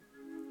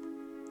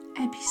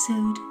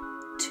Episode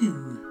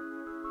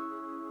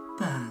 2.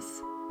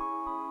 Birth.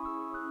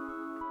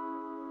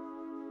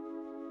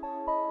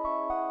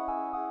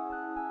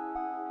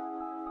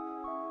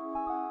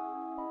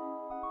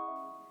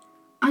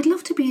 I'd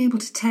love to be able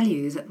to tell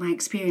you that my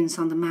experience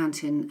on the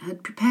mountain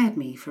had prepared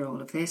me for all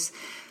of this.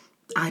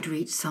 I'd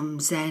reached some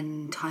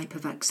Zen type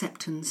of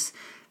acceptance,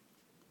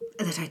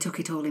 that I took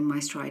it all in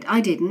my stride.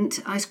 I didn't.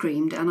 I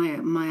screamed and I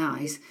opened my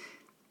eyes.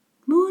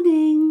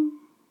 "Morning,"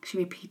 she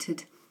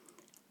repeated.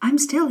 "I'm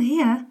still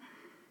here."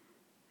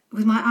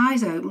 With my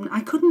eyes open, I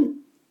couldn't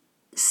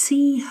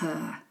see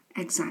her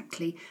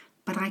exactly,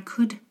 but I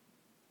could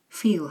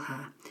feel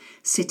her,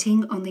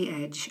 sitting on the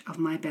edge of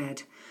my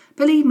bed.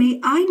 Believe me,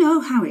 I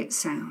know how it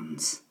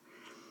sounds.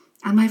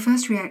 And my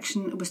first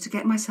reaction was to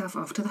get myself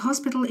off to the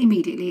hospital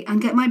immediately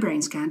and get my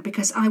brain scanned,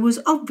 because I was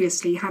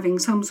obviously having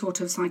some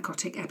sort of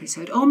psychotic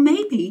episode. Or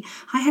maybe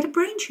I had a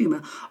brain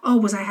tumour. Or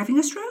was I having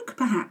a stroke,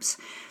 perhaps?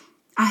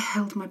 I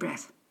held my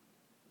breath.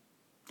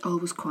 All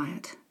was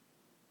quiet.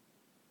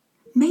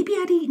 Maybe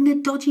I'd eaten a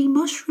dodgy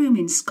mushroom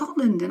in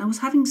Scotland and I was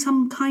having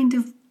some kind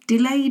of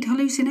delayed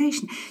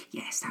hallucination.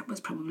 Yes, that was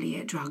probably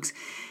it, drugs.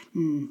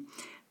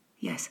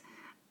 Yes.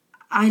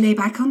 I lay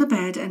back on the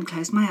bed and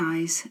closed my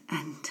eyes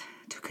and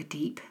took a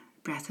deep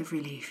breath of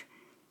relief.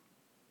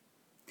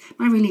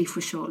 My relief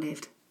was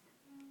short-lived.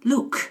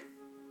 "Look,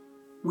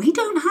 we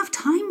don't have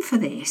time for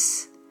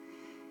this.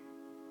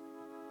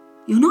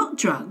 You're not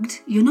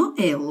drugged, you're not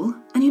ill,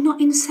 and you're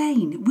not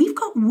insane. We've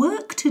got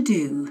work to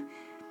do.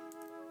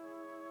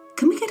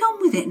 Can we get on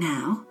with it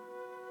now?"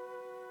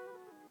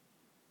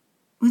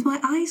 With my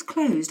eyes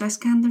closed, I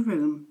scanned the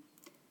room.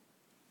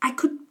 I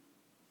could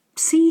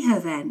see her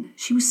then.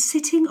 She was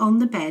sitting on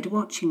the bed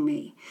watching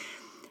me.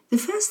 The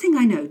first thing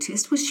I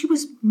noticed was she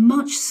was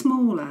much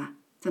smaller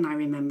than I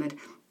remembered.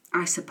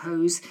 I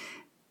suppose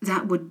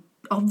that would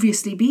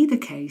obviously be the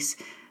case,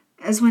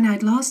 as when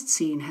I'd last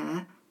seen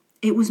her,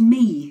 it was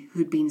me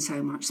who'd been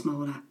so much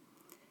smaller.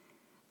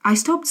 I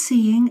stopped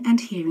seeing and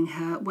hearing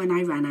her when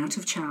I ran out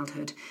of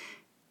childhood.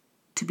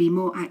 To be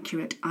more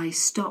accurate, I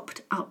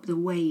stopped up the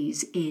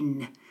ways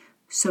in,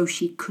 so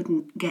she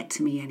couldn't get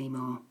to me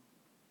anymore.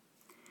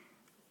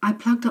 I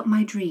plugged up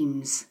my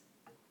dreams,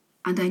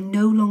 and I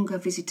no longer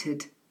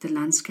visited the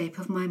landscape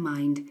of my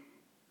mind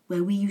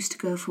where we used to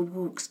go for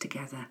walks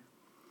together.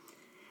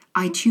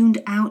 I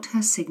tuned out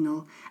her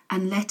signal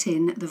and let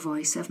in the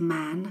voice of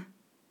man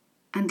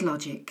and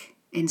logic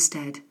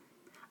instead.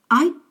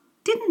 I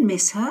didn't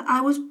miss her. I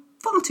was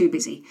far too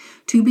busy.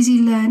 Too busy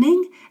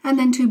learning and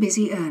then too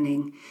busy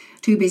earning.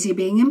 Too busy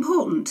being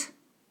important.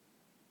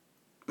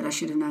 But I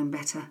should have known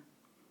better.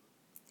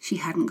 She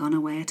hadn't gone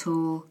away at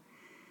all.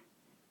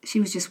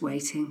 She was just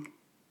waiting.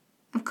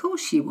 Of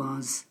course she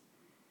was.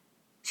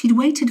 She'd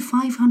waited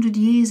 500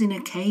 years in a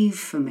cave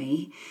for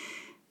me.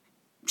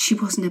 She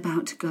wasn't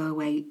about to go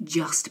away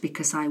just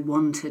because I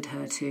wanted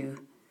her to.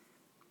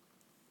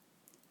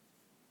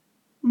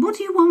 "What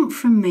do you want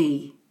from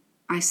me?"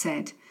 I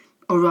said,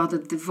 or rather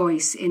the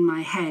voice in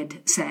my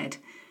head said.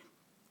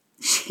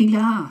 She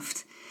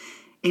laughed.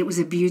 It was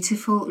a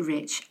beautiful,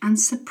 rich and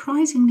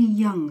surprisingly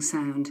young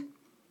sound.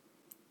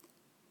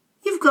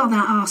 "You've got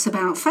that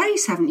arse-about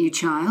face, haven't you,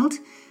 child?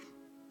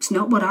 It's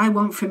not what I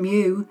want from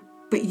you,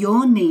 but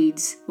your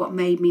needs what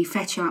made me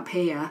fetch up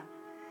here."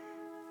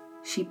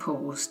 She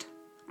paused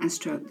and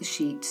stroked the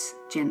sheets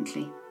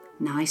gently.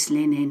 "Nice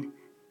linen,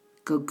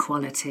 good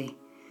quality."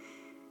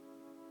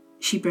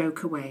 She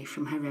broke away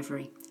from her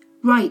reverie.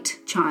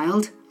 "Right,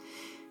 child.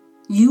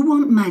 You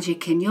want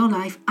magic in your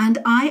life, and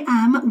I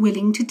am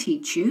willing to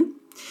teach you.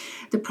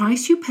 The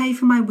price you pay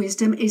for my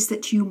wisdom is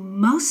that you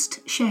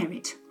must share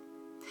it.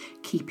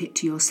 Keep it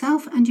to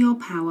yourself, and your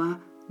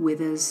power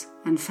withers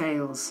and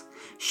fails.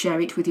 Share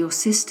it with your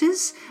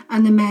sisters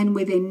and the men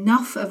with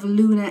enough of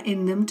Luna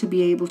in them to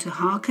be able to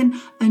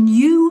hearken, and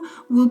you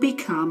will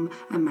become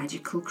a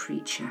magical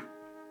creature.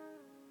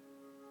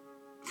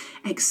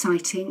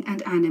 Exciting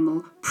and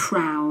animal,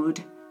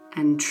 proud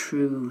and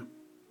true.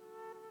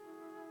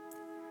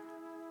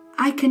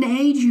 I can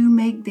aid you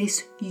make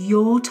this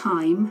your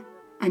time,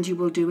 and you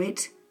will do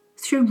it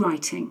through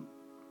writing.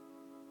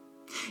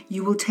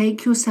 You will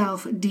take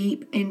yourself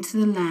deep into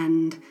the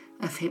land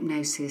of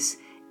hypnosis,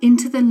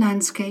 into the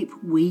landscape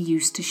we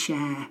used to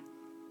share.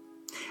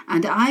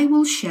 And I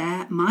will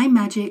share my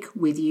magic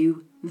with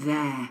you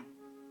there.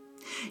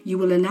 You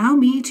will allow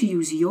me to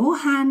use your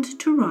hand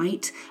to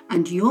write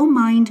and your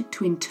mind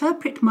to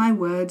interpret my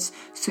words,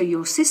 so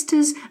your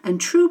sisters and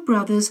true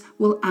brothers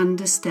will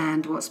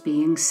understand what's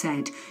being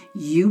said.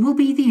 You will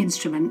be the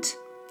instrument,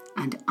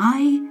 and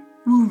I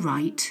will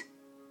write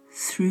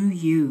through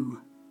you."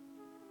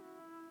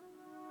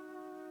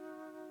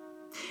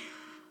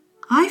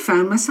 I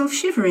found myself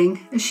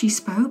shivering as she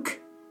spoke.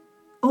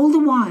 All the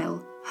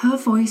while, her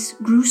voice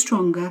grew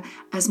stronger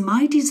as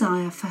my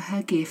desire for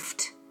her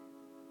gift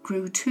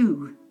grew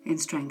too in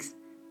strength.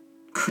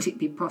 Could it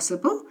be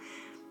possible?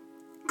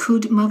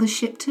 Could Mother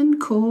Shipton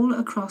call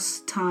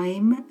across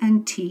time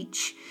and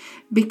teach?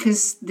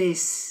 Because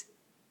this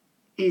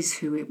is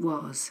who it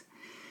was.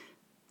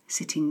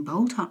 sitting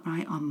bolt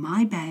upright on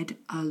my bed,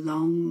 a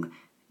long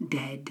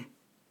dead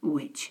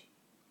witch,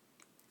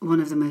 one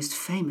of the most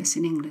famous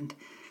in England.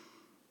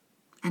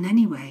 And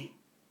anyway,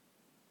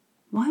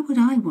 why would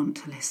I want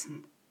to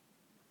listen?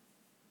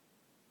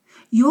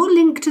 Your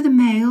link to the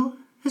male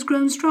has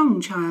grown strong,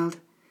 child.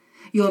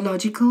 You're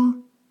logical,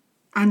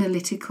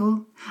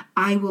 analytical,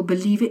 I will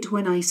believe it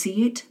when I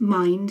see it,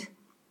 mind,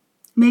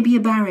 may be a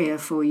barrier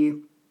for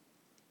you.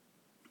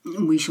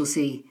 We shall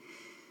see.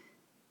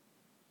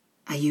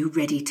 Are you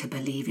ready to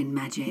believe in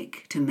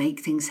magic, to make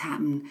things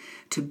happen,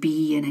 to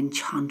be an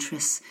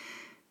enchantress,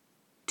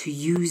 to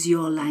use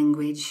your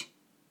language?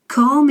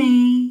 Call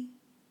me.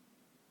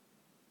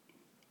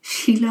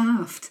 She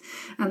laughed,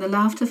 and the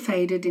laughter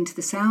faded into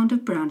the sound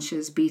of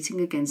branches beating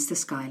against the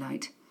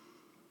skylight.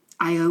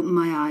 I opened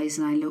my eyes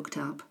and I looked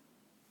up.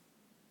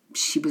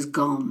 She was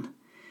gone.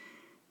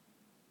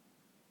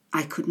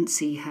 I couldn't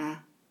see her,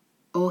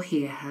 or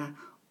hear her,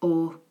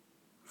 or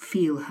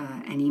feel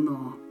her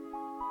anymore.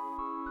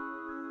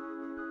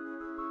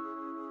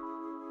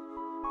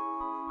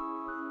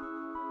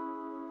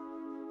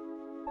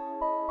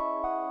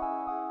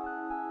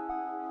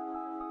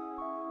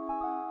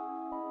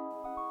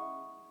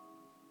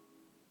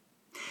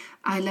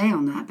 I lay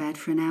on that bed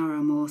for an hour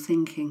or more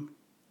thinking.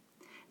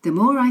 The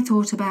more I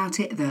thought about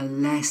it, the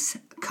less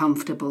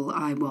comfortable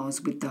I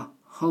was with the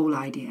whole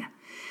idea.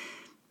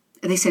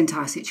 This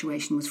entire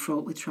situation was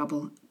fraught with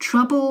trouble.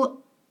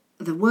 Trouble,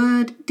 the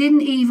word,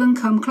 didn't even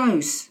come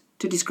close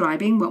to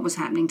describing what was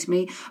happening to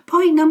me.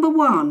 Point number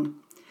 1,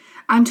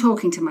 I'm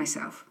talking to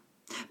myself.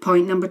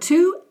 Point number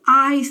 2,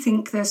 I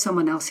think there's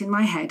someone else in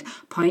my head.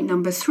 Point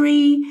number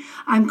 3,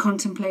 I'm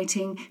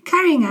contemplating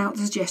carrying out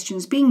the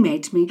suggestions being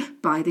made to me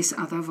by this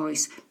other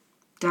voice.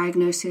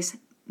 Diagnosis,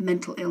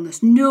 mental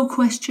illness. No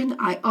question,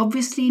 I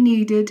obviously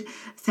needed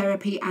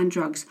therapy and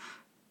drugs.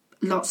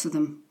 Lots of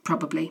them,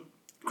 probably.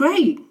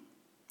 Great.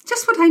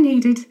 Just what I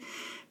needed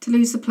to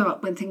lose the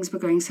plot when things were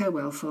going so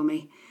well for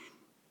me.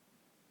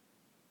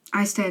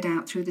 I stared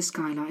out through the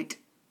skylight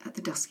at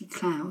the dusky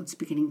clouds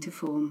beginning to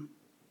form.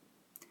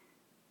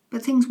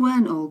 But things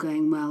weren't all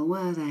going well,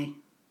 were they?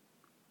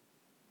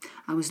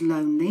 I was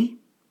lonely,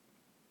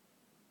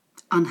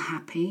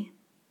 unhappy,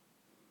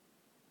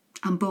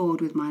 and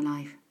bored with my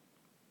life.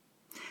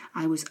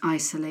 I was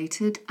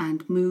isolated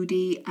and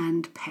moody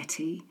and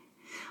petty.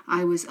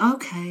 I was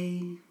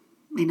okay.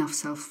 Enough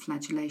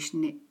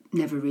self-flagellation. It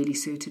never really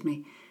suited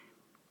me.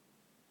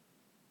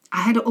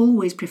 I had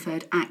always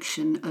preferred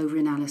action over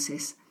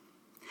analysis.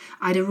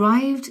 I'd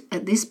arrived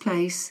at this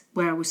place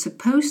where I was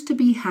supposed to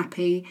be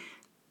happy,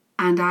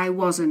 and I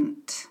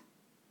wasn't.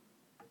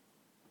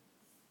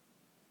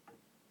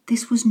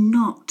 This was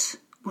not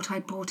what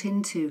I'd bought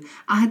into.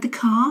 I had the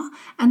car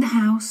and the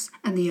house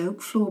and the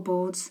oak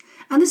floorboards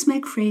and the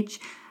Smeg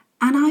fridge,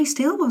 and I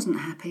still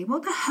wasn't happy.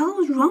 What the hell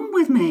was wrong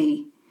with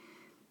me?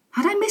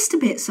 Had I missed a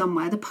bit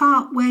somewhere? The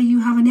part where you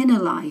have an inner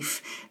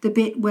life, the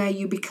bit where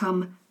you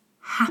become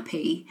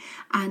happy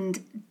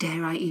and,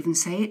 dare I even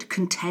say it,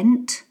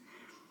 content?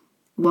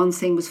 One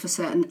thing was for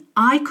certain,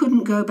 I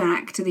couldn't go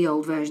back to the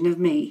old version of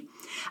me.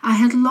 I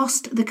had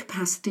lost the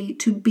capacity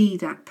to be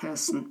that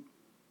person.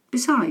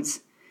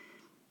 Besides,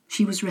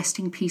 she was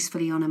resting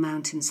peacefully on a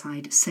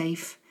mountainside,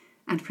 safe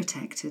and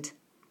protected.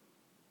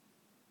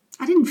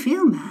 I didn't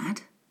feel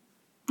mad.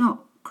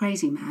 Not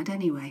crazy mad,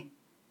 anyway.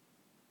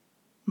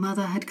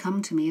 Mother had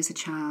come to me as a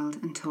child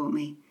and taught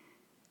me,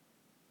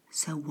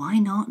 so why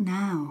not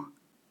now?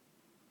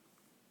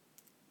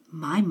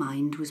 My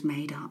mind was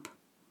made up.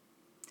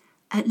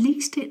 At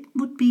least it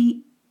would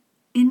be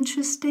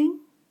interesting.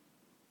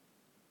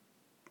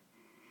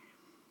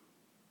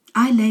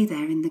 I lay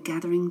there in the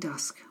gathering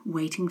dusk,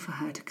 waiting for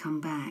her to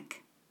come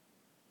back.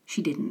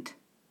 She didn't.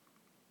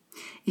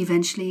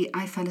 Eventually,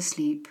 I fell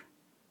asleep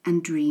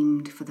and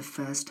dreamed for the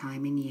first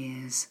time in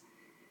years.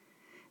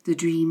 The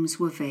dreams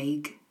were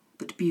vague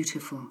but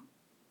beautiful.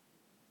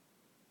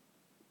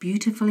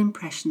 Beautiful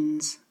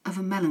impressions of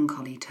a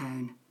melancholy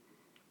tone.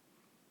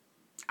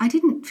 I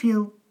didn't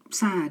feel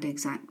sad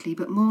exactly,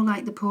 but more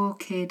like the poor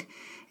kid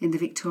in the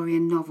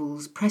Victorian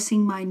novels,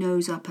 pressing my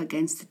nose up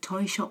against the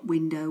toy shop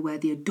window where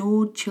the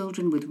adored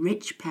children with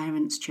rich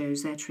parents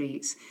chose their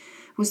treats.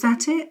 Was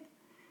that it?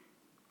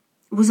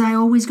 Was I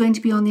always going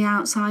to be on the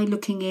outside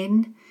looking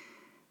in?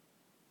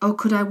 Or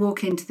could I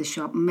walk into the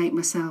shop and make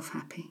myself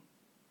happy?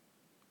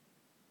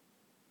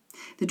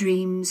 The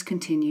dreams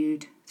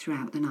continued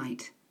throughout the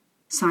night,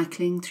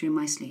 cycling through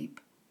my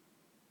sleep.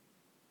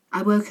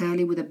 I woke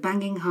early with a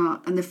banging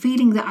heart and the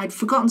feeling that I'd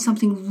forgotten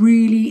something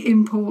really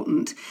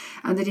important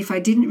and that if I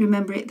didn't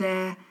remember it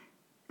there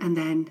and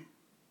then,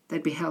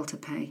 there'd be hell to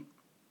pay.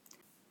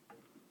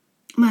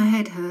 My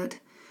head hurt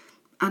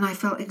and I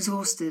felt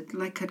exhausted,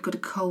 like I'd got a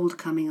cold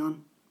coming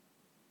on.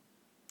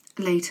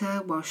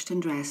 Later, washed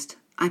and dressed,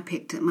 I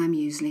picked at my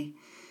muesli.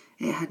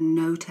 It had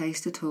no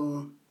taste at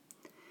all.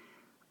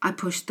 I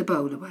pushed the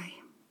bowl away.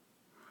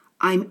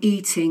 I'm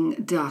eating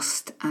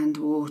dust and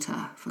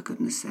water, for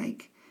goodness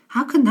sake.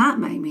 How can that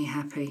make me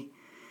happy?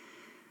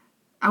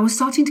 I was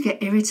starting to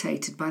get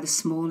irritated by the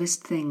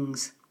smallest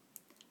things.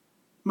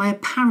 My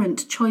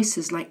apparent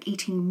choices like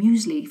eating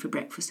muesli for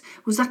breakfast,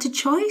 was that a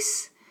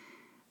choice?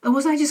 Or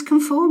was I just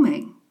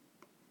conforming?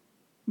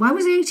 Why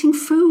was I eating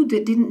food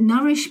that didn't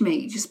nourish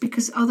me just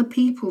because other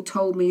people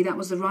told me that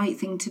was the right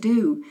thing to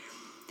do?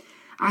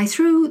 I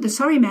threw the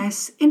sorry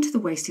mess into the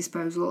waste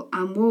disposal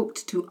and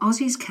walked to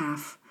Aussie's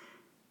Cafe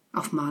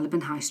off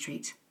Marylebone High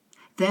Street.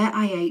 There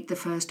I ate the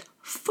first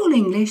full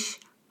English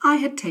I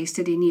had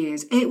tasted in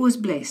years. It was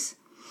bliss.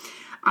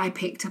 I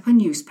picked up a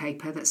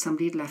newspaper that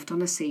somebody had left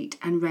on a seat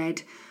and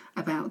read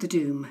about the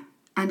doom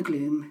and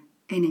gloom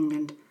in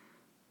England.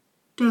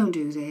 Don't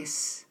do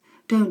this.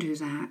 Don't do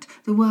that.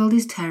 The world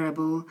is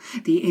terrible.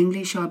 The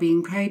English are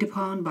being preyed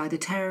upon by the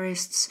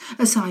terrorists,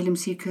 asylum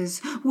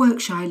seekers,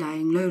 work-shy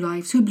lying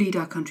lowlifes who bleed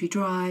our country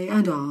dry,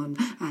 and on,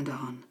 and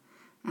on,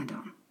 and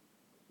on.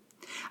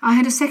 I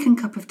had a second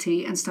cup of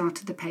tea and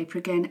started the paper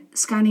again,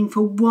 scanning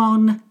for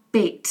one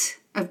bit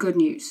of good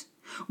news.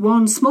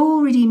 One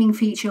small redeeming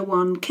feature,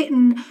 one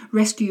kitten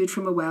rescued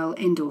from a well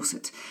in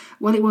Dorset.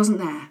 Well, it wasn't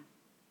there.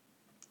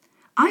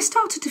 I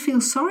started to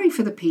feel sorry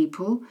for the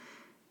people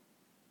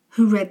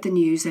who read the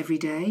news every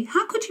day.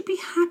 How could you be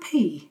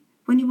happy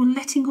when you were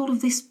letting all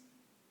of this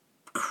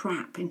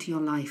crap into your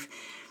life?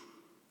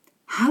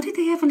 How did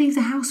they ever leave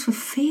the house for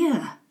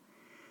fear?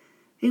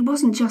 It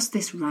wasn't just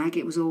this rag,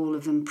 it was all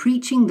of them,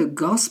 preaching the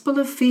gospel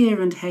of fear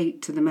and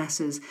hate to the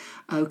masses.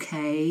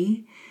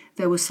 Okay,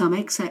 there were some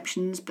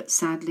exceptions, but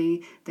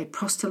sadly they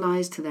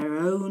proselytised to their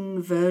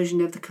own version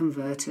of the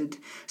converted,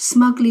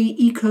 smugly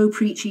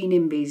eco-preachy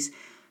NIMBYs.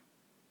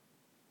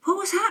 What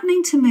was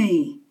happening to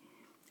me?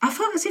 I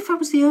felt as if I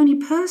was the only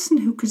person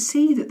who could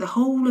see that the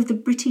whole of the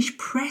British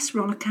press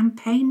were on a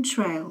campaign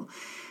trail,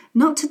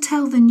 not to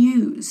tell the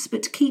news,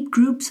 but to keep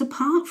groups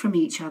apart from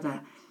each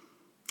other.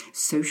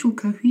 Social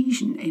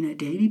cohesion in a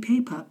daily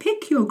paper.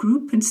 Pick your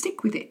group and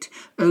stick with it.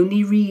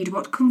 Only read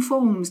what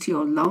conforms to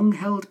your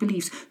long-held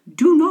beliefs.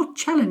 Do not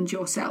challenge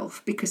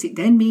yourself, because it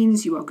then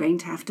means you are going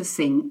to have to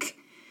think,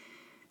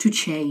 to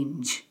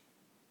change,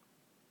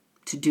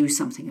 to do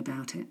something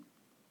about it.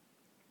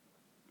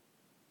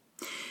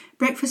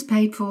 Breakfast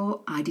paid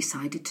for, I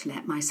decided to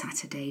let my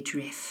Saturday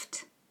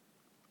drift.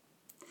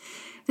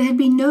 There had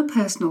been no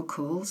personal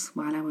calls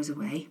while I was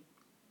away.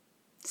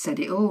 Said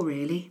it all,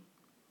 really.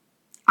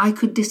 I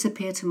could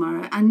disappear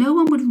tomorrow and no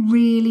one would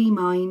really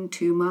mind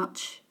too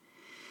much.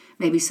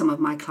 Maybe some of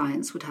my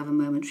clients would have a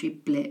momentary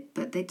blip,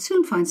 but they'd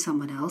soon find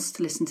someone else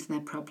to listen to their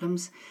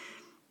problems.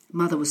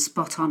 Mother was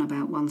spot on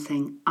about one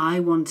thing. I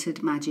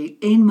wanted magic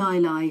in my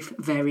life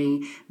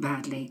very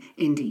badly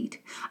indeed.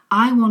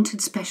 I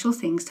wanted special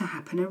things to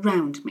happen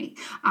around me.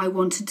 I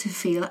wanted to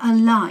feel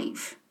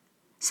alive,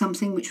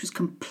 something which was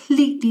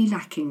completely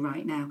lacking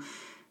right now.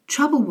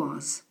 Trouble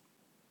was,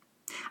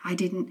 I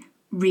didn't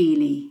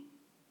really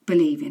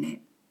believe in it.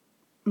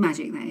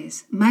 Magic, that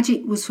is.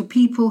 Magic was for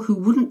people who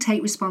wouldn't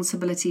take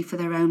responsibility for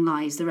their own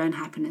lives, their own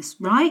happiness,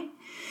 right?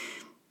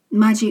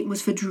 Magic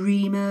was for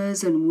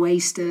dreamers and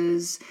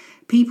wasters,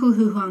 people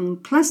who hung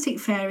plastic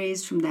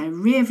fairies from their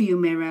rearview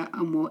mirror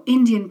and wore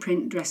Indian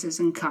print dresses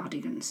and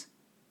cardigans.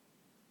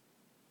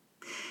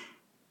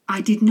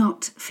 I did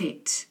not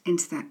fit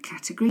into that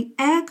category,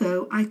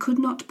 ergo I could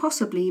not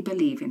possibly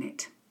believe in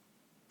it.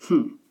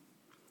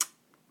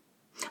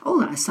 All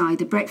that aside,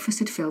 the breakfast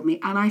had filled me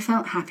and I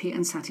felt happy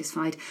and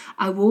satisfied.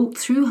 I walked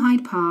through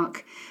Hyde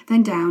Park,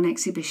 then down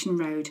Exhibition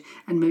Road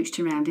and mooched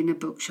around in a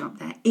bookshop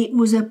there. It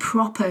was a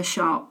proper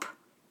shop,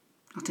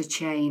 not a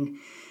chain.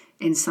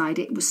 Inside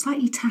it was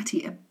slightly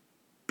tatty, a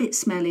bit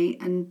smelly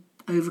and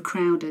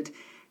overcrowded,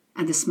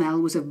 and the smell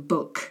was of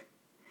book.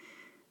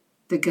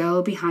 The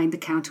girl behind the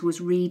counter was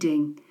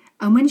reading,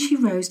 and when she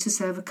rose to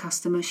serve a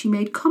customer, she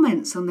made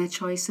comments on their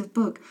choice of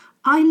book.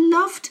 I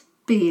loved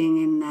being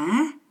in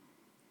there.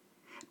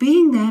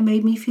 Being there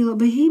made me feel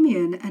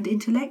bohemian and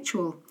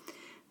intellectual.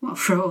 What a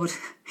fraud.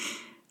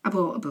 I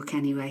bought a book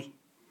anyway.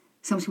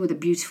 Something with a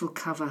beautiful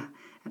cover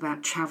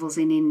about travels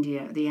in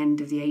India at the end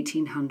of the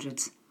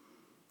 1800s.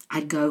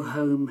 I'd go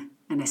home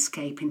and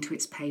escape into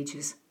its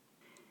pages.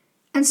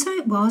 And so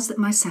it was that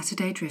my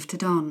Saturday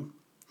drifted on.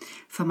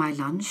 For my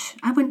lunch,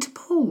 I went to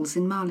Paul's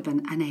in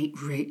Marylebone and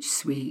ate rich,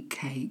 sweet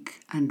cake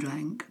and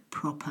drank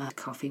proper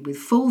coffee with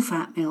full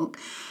fat milk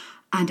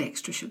and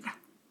extra sugar.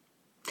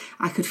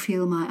 I could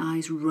feel my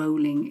eyes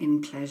rolling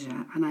in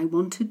pleasure and I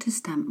wanted to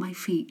stamp my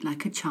feet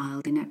like a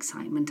child in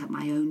excitement at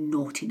my own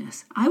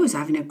naughtiness. I was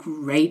having a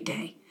great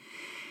day.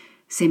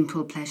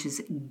 Simple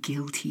pleasures,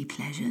 guilty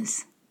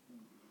pleasures.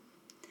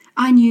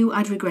 I knew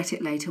I'd regret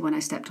it later when I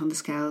stepped on the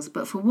scales,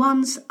 but for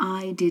once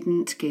I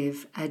didn't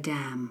give a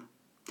damn.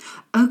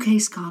 Okay,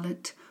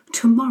 Scarlett,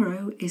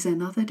 tomorrow is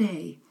another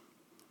day.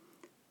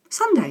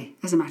 Sunday,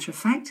 as a matter of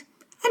fact,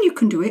 and you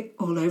can do it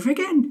all over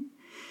again.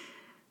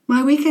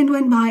 My weekend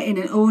went by in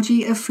an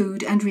orgy of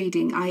food and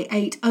reading. I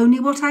ate only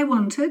what I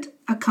wanted,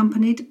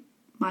 accompanied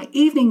my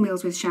evening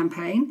meals with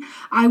champagne.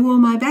 I wore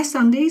my best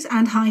undies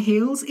and high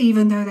heels,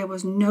 even though there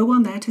was no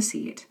one there to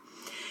see it.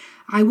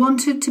 I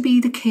wanted to be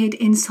the kid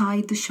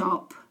inside the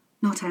shop,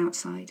 not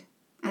outside.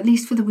 At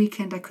least for the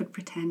weekend I could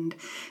pretend.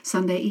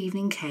 Sunday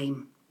evening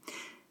came,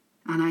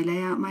 and I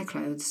lay out my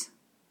clothes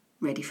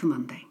ready for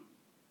Monday.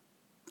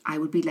 I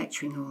would be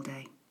lecturing all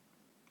day.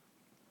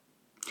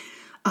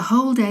 A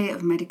whole day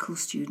of medical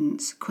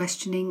students,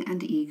 questioning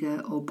and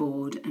eager or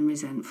bored and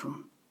resentful.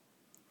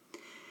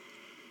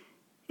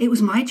 It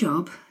was my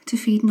job to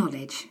feed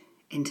knowledge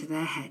into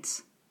their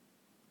heads.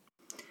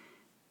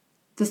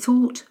 The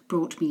thought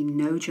brought me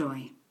no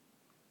joy.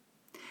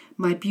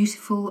 My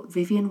beautiful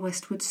Vivienne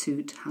Westwood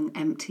suit hung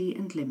empty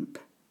and limp,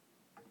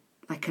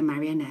 like a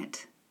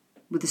marionette,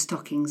 with the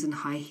stockings and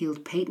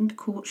high-heeled patent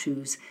court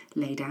shoes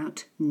laid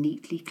out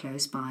neatly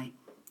close by.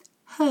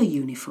 Her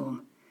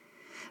uniform.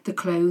 The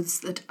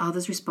clothes that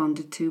others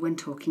responded to when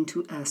talking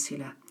to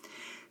Ursula.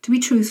 To be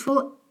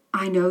truthful,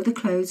 I know the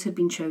clothes had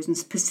been chosen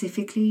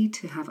specifically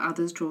to have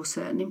others draw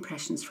certain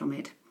impressions from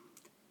it.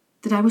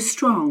 That I was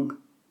strong,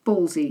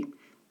 ballsy,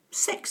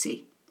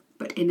 sexy,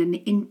 but in an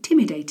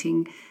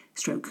intimidating,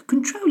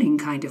 controlling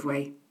kind of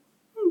way.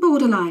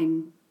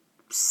 Borderline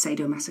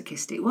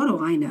sadomasochistic, what do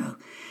I know?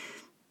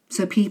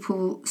 So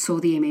people saw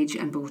the image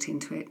and bought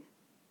into it.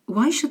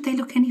 Why should they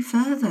look any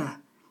further?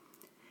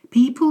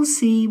 People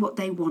see what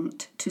they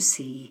want to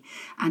see,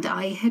 and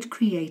I had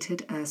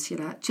created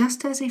Ursula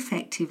just as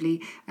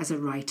effectively as a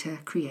writer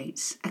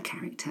creates a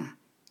character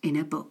in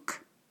a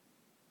book.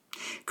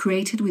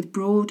 Created with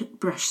broad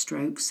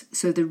brushstrokes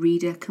so the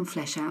reader can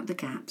flesh out the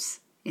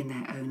gaps in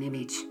their own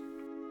image.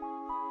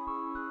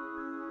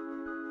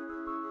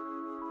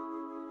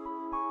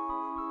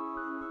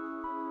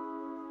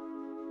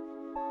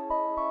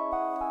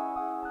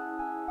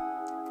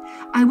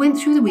 I went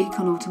through the week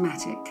on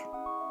automatic.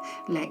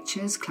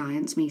 Lectures,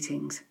 clients,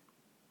 meetings.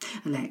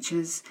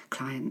 Lectures,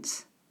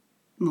 clients,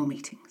 more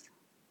meetings.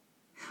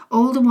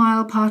 All the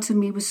while part of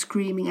me was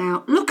screaming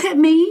out, "Look at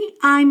me,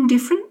 I'm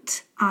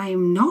different.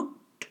 I'm not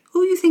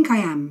who you think I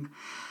am.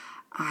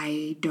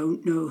 I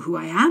don't know who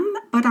I am,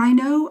 but I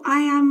know I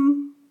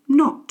am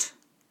not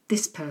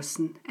this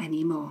person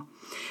anymore."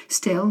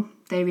 Still,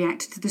 they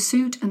reacted to the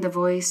suit and the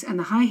voice and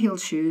the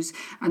high-heeled shoes,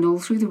 and all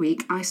through the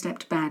week I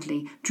slept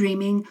badly,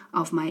 dreaming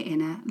of my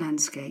inner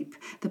landscape,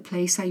 the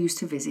place I used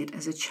to visit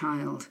as a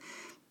child,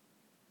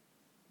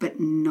 but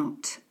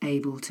not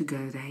able to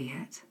go there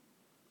yet.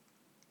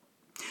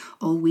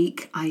 All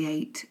week I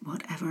ate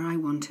whatever I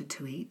wanted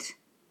to eat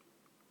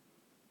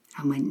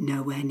and went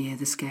nowhere near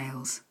the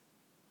scales.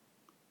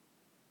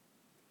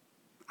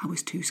 I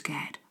was too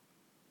scared.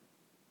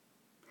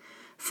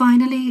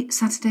 Finally,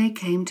 Saturday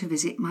came to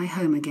visit my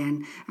home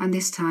again, and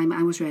this time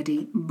I was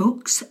ready.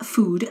 Books,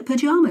 food,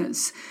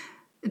 pyjamas.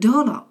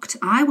 Door locked.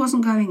 I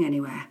wasn't going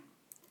anywhere.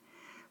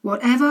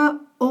 Whatever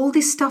all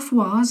this stuff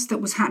was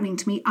that was happening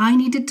to me, I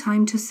needed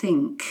time to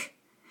think.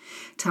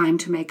 Time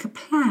to make a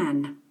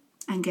plan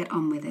and get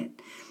on with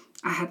it.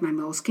 I had my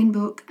Moleskine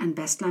book and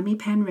Best Lamy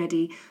pen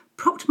ready,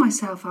 propped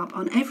myself up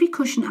on every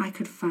cushion I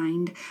could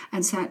find,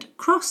 and sat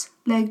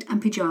cross-legged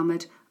and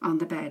pyjamaed on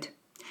the bed.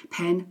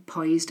 Pen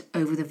poised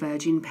over the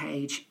virgin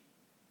page.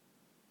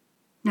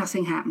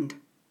 Nothing happened.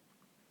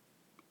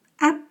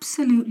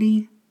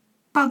 Absolutely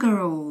bugger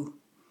all.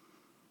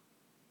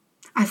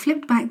 I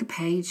flipped back the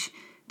page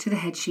to the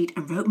headsheet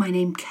and wrote my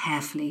name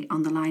carefully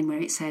on the line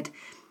where it said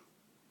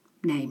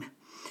name.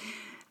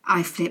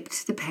 I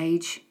flipped the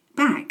page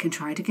back and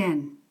tried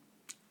again.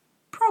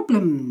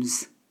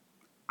 Problems,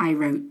 I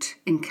wrote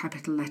in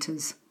capital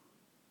letters.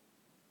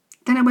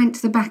 Then I went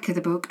to the back of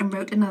the book and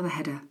wrote another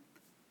header.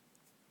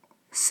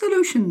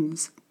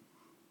 Solutions.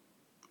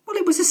 Well,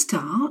 it was a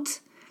start.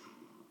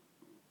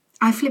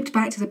 I flipped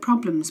back to the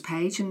problems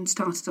page and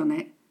started on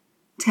it.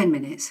 10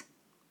 minutes.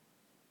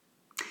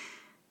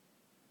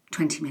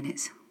 20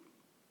 minutes.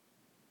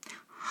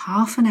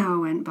 Half an hour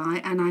went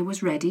by and I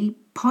was ready,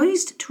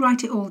 poised to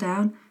write it all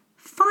down.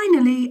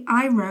 Finally,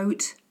 I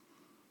wrote,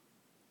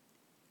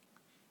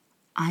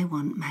 "I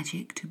want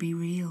magic to be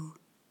real."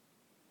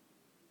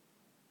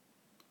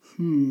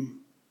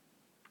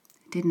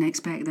 Didn't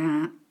expect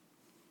that.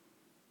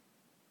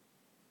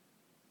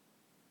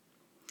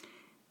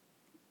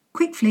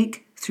 Quick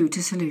flick through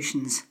to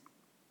solutions.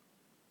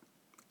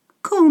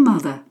 "Call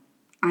Mother,"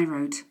 I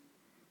wrote.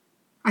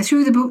 I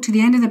threw the book to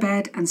the end of the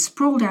bed and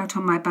sprawled out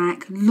on my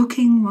back,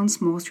 looking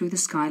once more through the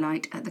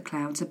skylight at the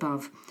clouds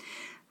above.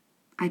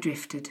 I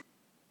drifted.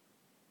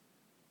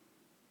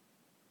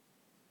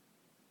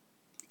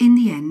 In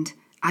the end,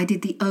 I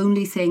did the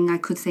only thing I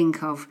could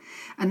think of,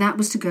 and that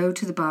was to go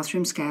to the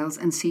bathroom scales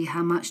and see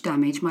how much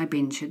damage my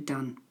binge had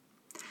done.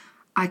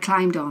 I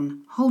climbed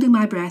on, holding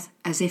my breath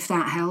as if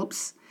that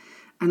helps,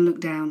 and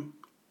looked down.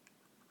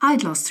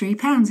 I'd lost 3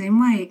 pounds in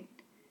weight.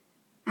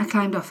 I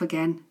climbed off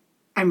again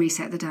and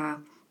reset the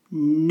dial.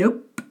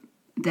 Nope,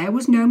 there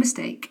was no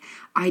mistake.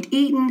 I'd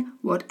eaten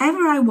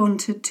whatever I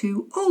wanted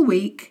to all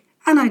week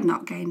and I'd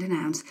not gained an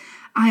ounce.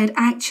 I had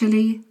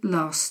actually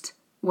lost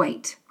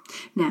weight.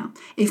 Now,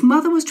 if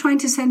Mother was trying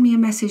to send me a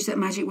message that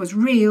magic was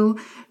real,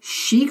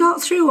 she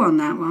got through on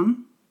that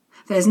one.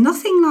 There's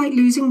nothing like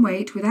losing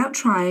weight without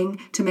trying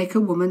to make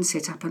a woman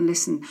sit up and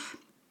listen.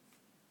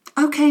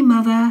 Okay,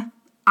 Mother,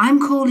 I'm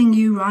calling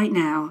you right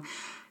now.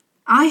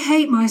 I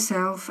hate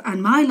myself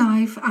and my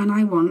life and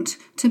I want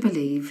to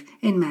believe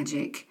in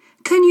magic.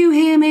 Can you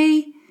hear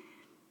me?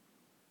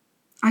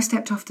 I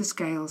stepped off the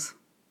scales.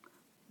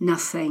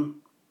 Nothing.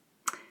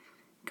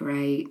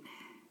 Great.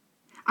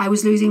 I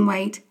was losing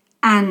weight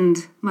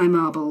and my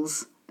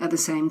marbles at the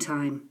same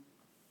time.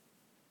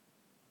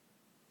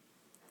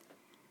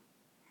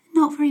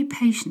 Not very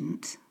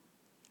patient,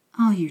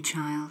 are you,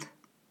 child?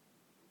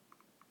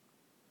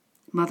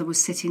 Mother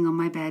was sitting on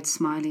my bed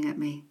smiling at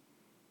me.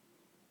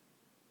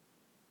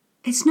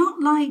 It's not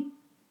like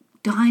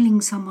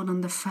dialing someone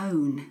on the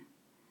phone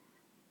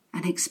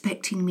and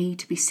expecting me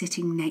to be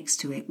sitting next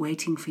to it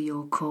waiting for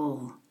your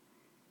call.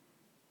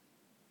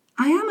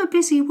 I am a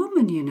busy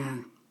woman, you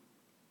know.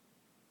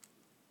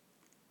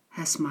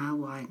 Her smile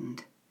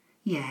widened.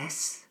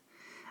 Yes,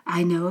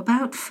 I know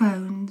about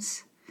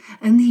phones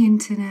and the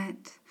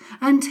internet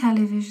and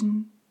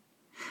television.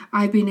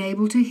 I've been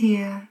able to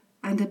hear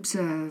and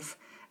observe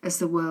as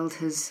the world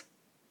has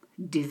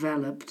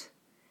developed.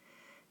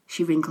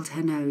 She wrinkled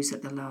her nose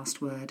at the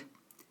last word.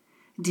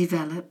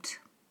 Developed,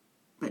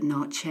 but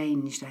not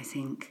changed, I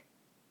think.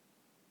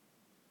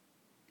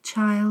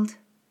 Child,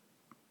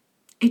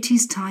 it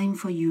is time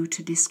for you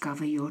to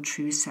discover your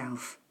true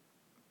self.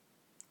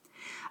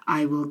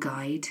 I will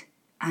guide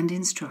and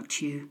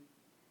instruct you.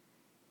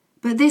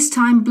 But this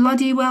time,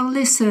 bloody well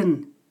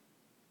listen.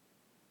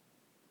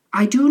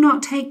 I do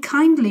not take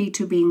kindly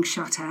to being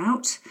shut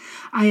out.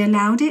 I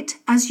allowed it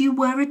as you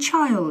were a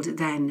child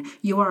then.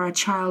 You are a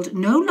child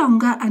no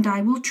longer, and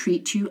I will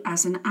treat you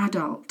as an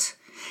adult.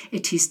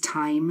 It is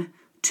time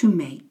to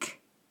make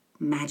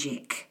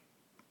magic.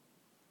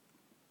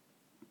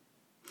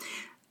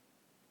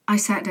 I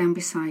sat down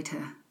beside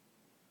her.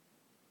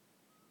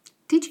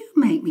 Did you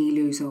make me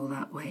lose all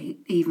that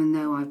weight, even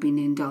though I've been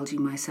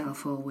indulging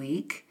myself all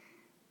week?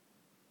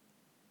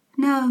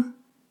 No,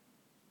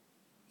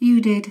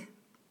 you did.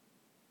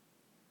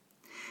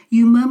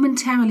 You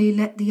momentarily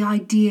let the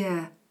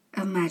idea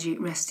of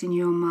magic rest in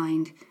your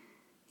mind.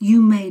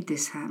 You made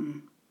this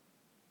happen.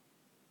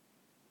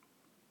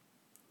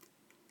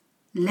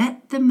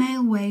 Let the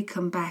male way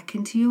come back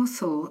into your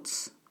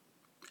thoughts,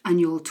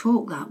 and you'll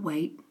talk that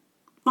weight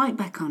right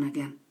back on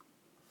again.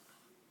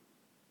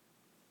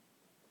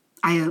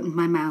 I opened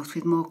my mouth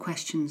with more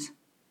questions.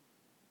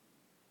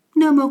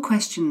 No more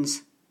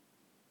questions.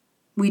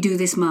 We do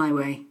this my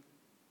way.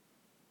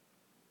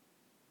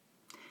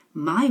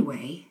 My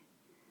way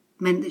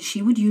meant that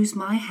she would use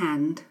my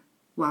hand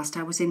whilst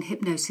I was in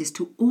hypnosis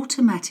to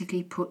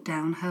automatically put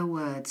down her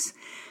words.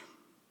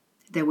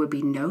 There would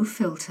be no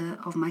filter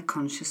of my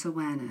conscious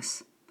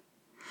awareness.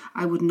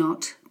 I would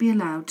not be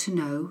allowed to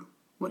know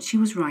what she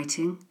was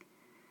writing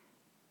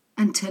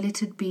until it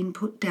had been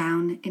put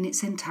down in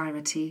its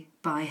entirety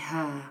by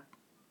her.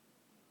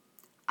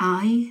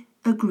 I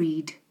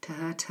agreed to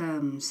her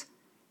terms.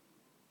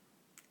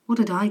 What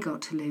had I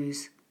got to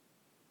lose?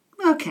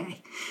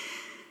 Okay.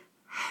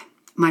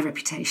 My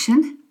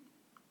reputation,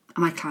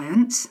 my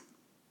clients,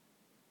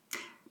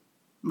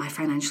 my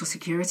financial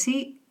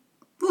security,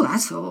 well,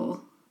 that's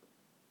all.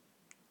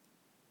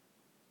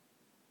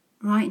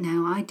 Right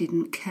now, I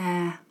didn't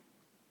care.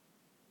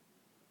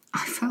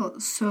 I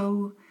felt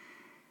so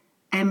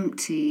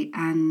empty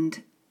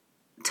and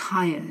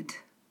tired,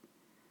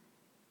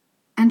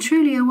 and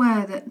truly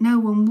aware that no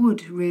one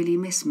would really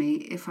miss me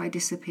if I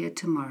disappeared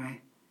tomorrow.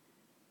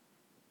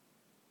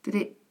 That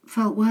it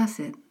felt worth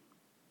it.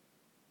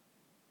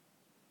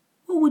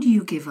 What would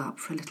you give up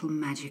for a little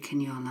magic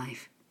in your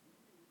life?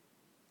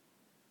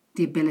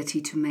 The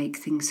ability to make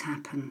things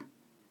happen.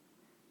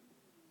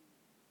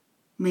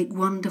 Make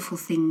wonderful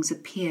things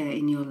appear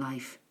in your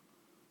life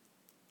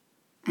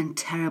and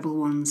terrible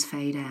ones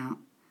fade out.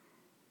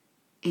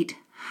 It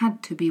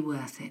had to be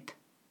worth it.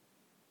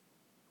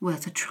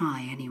 Worth a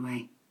try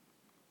anyway.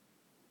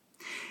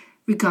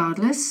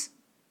 Regardless,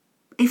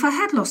 if I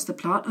had lost the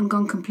plot and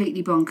gone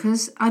completely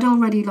bonkers, I'd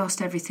already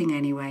lost everything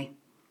anyway.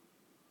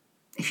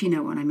 If you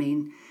know what I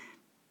mean.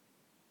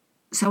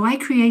 So I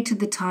created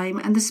the time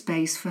and the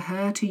space for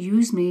her to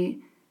use me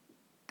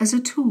as a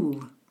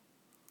tool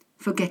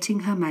for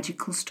getting her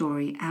magical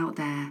story out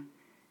there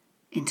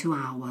into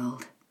our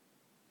world.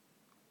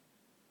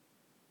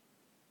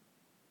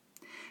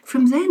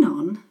 From then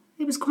on,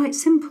 it was quite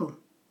simple.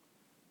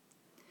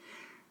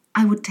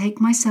 I would take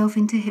myself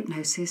into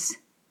hypnosis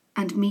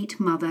and meet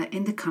Mother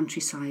in the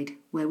countryside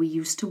where we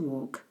used to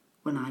walk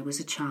when I was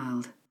a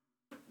child.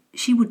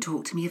 She would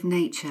talk to me of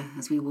nature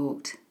as we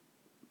walked,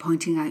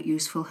 pointing out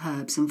useful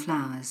herbs and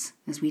flowers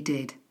as we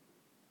did,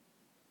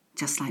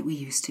 just like we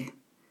used to.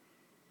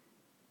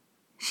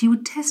 She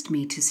would test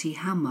me to see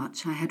how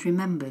much I had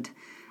remembered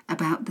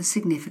about the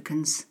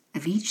significance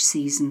of each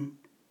season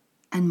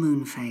and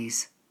moon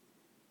phase.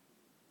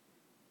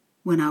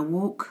 When our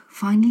walk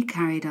finally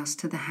carried us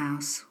to the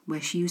house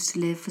where she used to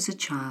live as a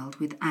child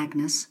with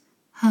Agnes,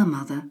 her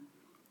mother,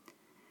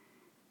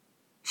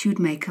 she would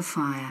make a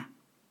fire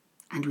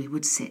and we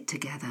would sit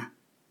together.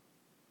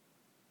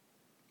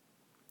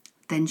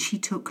 Then she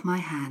took my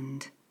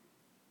hand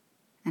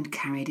and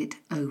carried it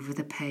over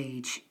the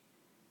page.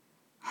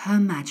 Her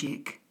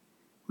magic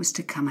was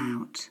to come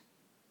out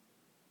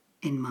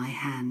in my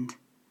hand.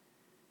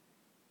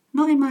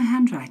 Not in my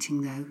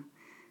handwriting, though.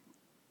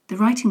 The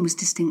writing was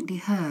distinctly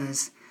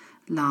hers,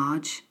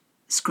 large,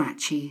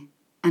 scratchy,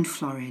 and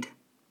florid.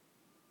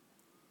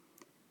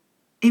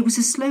 It was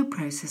a slow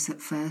process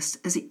at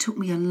first, as it took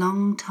me a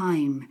long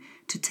time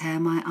to tear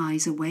my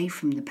eyes away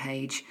from the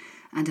page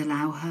and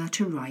allow her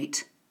to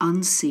write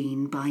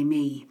unseen by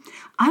me.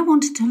 I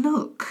wanted to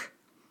look,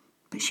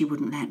 but she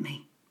wouldn't let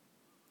me.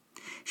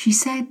 She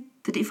said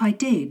that if I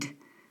did,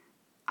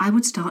 I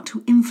would start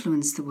to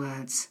influence the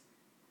words,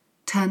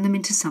 turn them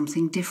into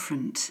something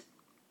different.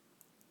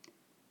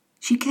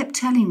 She kept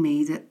telling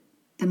me that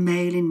the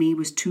male in me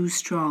was too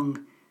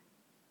strong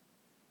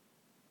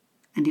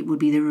and it would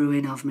be the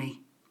ruin of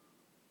me.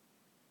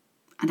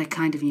 And I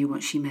kind of knew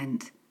what she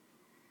meant.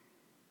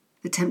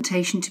 The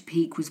temptation to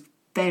peak was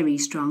very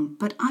strong,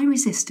 but I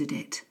resisted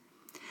it.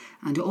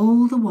 And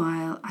all the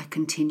while I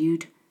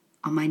continued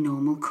on my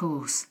normal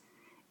course,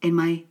 in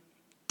my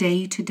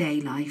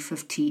day-to-day life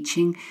of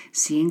teaching,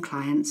 seeing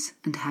clients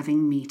and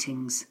having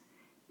meetings.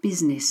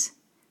 Busyness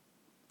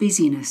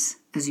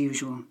as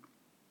usual.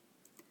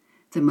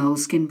 The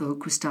Moleskine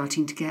book was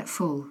starting to get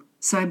full,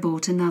 so I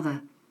bought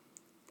another.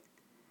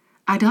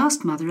 I'd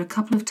asked Mother a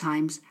couple of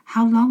times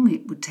how long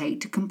it would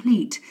take to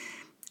complete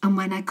and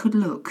when I could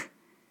look,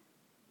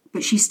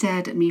 but she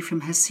stared at me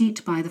from her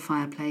seat by the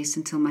fireplace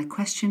until my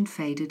question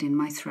faded in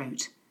my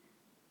throat.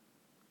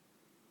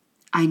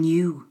 I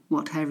knew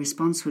what her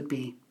response would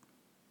be.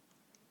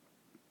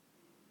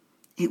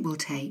 It will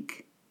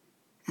take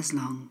as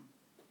long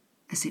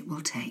as it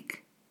will take.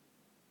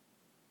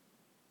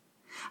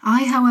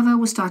 I, however,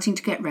 was starting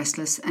to get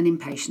restless and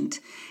impatient.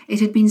 It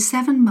had been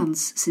 7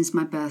 months since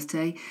my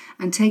birthday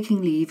and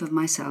taking leave of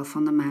myself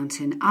on the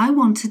mountain. I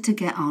wanted to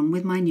get on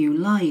with my new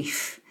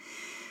life.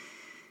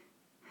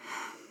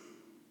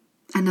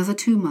 Another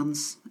 2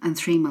 months and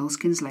 3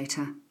 moleskins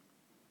later,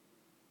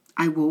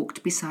 I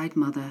walked beside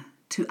Mother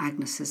to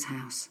Agnes's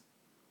house.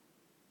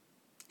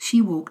 She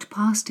walked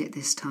past it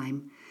this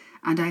time,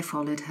 and I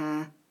followed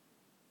her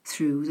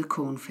through the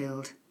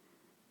cornfield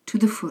to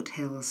the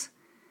foothills,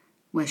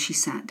 where she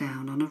sat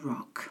down on a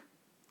rock,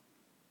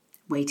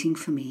 waiting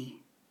for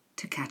me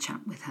to catch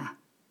up with her.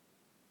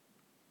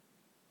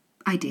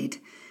 I did,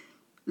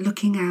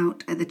 looking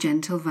out at the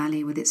gentle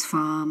valley with its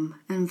farm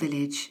and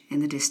village in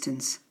the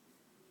distance.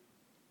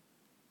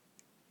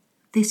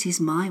 This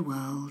is my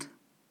world.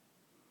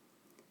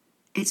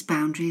 Its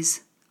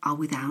boundaries are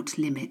without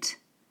limit.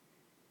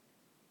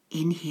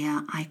 In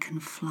here I can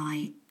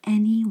fly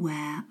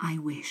anywhere I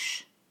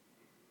wish.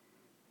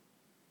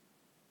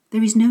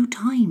 There is no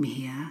time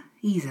here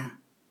either.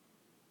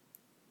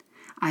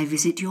 I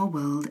visit your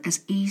world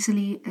as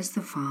easily as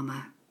the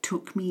farmer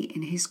took me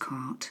in his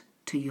cart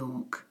to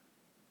York.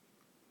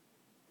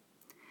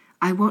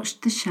 I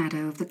watched the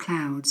shadow of the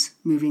clouds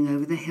moving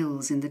over the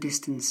hills in the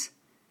distance.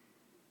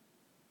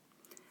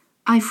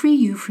 I free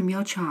you from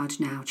your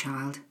charge now,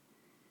 child.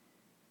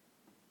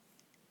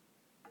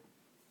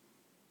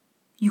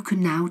 You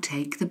can now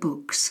take the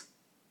books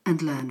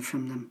and learn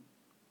from them.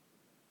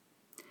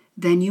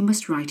 Then you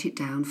must write it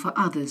down for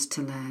others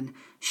to learn.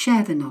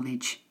 Share the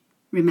knowledge.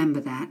 Remember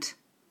that.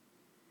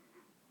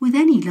 With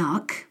any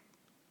luck,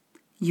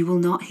 you will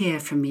not hear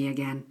from me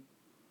again.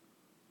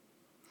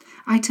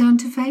 I turned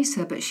to face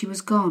her, but she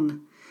was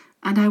gone,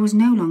 and I was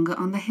no longer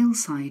on the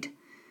hillside,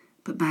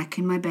 but back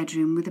in my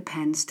bedroom with the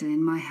pen still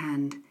in my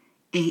hand.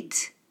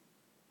 It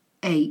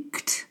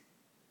ached.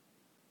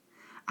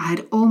 I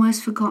had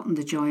almost forgotten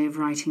the joy of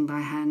writing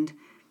by hand,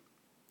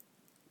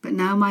 but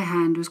now my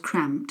hand was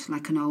cramped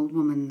like an old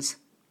woman's.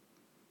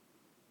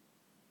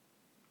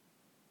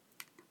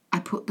 I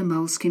put the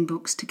moleskin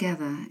books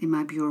together in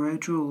my bureau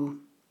drawer,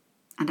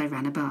 and I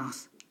ran a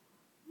bath.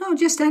 Not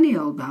just any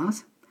old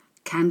bath.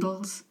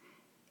 Candles,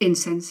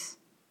 incense,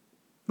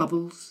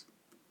 bubbles,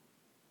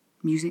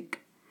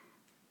 music.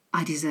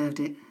 I deserved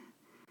it.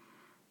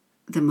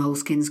 The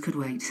moleskins could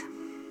wait.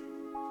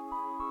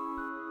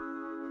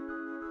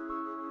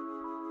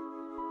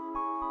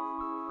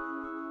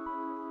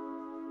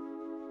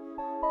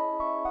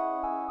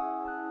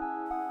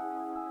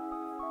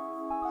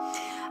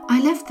 I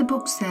left the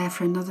books there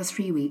for another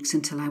 3 weeks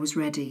until I was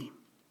ready.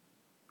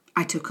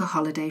 I took a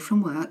holiday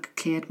from work,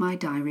 cleared my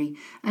diary,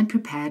 and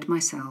prepared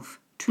myself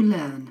to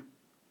learn.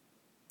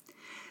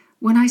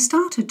 When I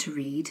started to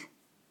read,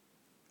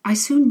 I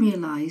soon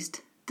realised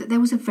that there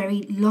was a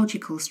very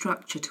logical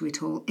structure to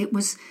it all. It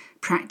was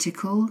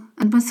practical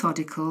and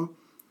methodical,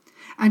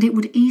 and it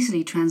would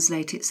easily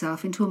translate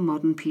itself into a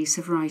modern piece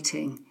of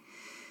writing.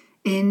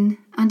 In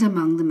and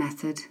among the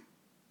method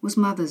was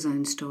Mother's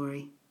own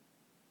story.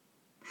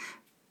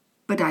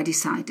 But I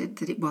decided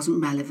that it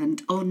wasn't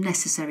relevant or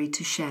necessary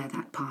to share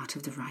that part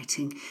of the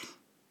writing.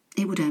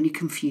 It would only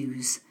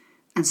confuse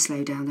and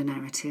slow down the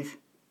narrative.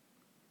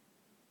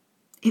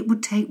 It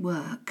would take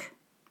work.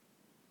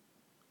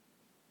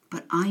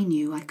 But I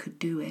knew I could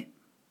do it.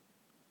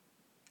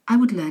 I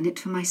would learn it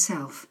for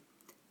myself.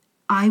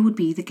 I would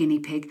be the guinea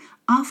pig.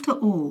 After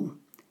all,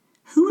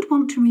 who would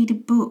want to read a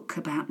book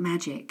about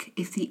magic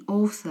if the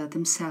author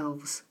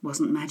themselves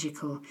wasn't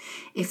magical,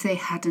 if they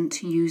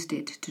hadn't used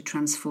it to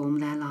transform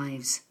their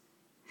lives?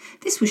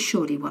 This was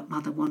surely what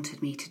Mother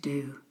wanted me to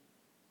do.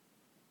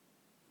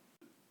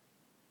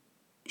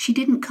 She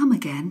didn't come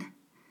again.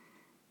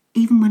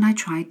 Even when I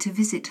tried to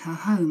visit her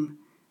home,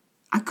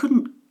 I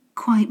couldn't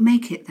quite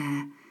make it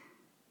there.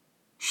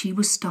 She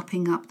was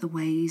stopping up the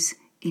ways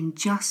in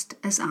just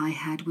as I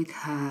had with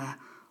her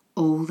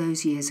all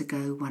those years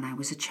ago when I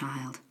was a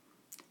child.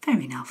 Fair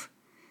enough.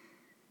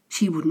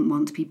 She wouldn't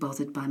want to be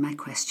bothered by my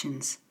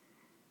questions.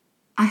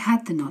 I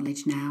had the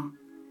knowledge now.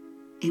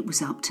 It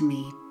was up to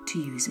me to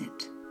use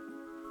it.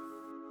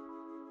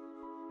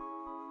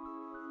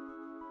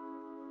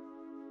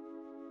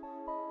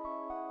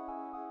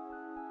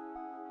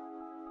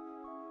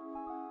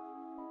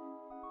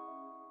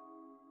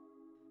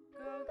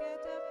 Go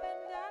get up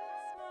and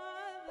dance,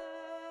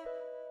 mother.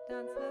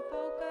 Dance the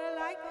polka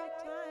like old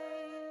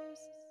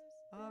times.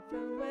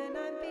 Often when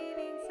I'm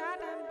feeling sad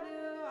and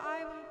blue,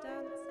 I will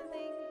dance and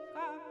think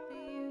of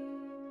you.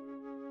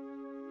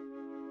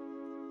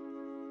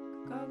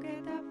 Go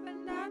get up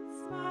and dance,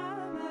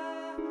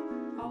 mother.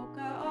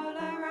 Polka all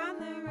around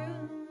the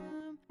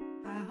room.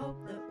 I hope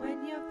that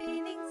when you're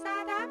feeling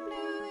sad and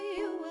blue,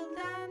 you will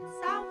dance.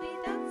 I'll be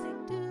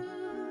dancing too.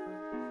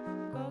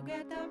 Go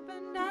get up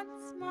and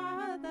dance,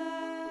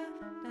 mother.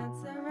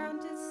 Dance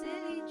around to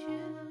silly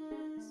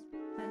tunes.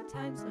 At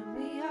times when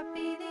we are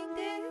feeling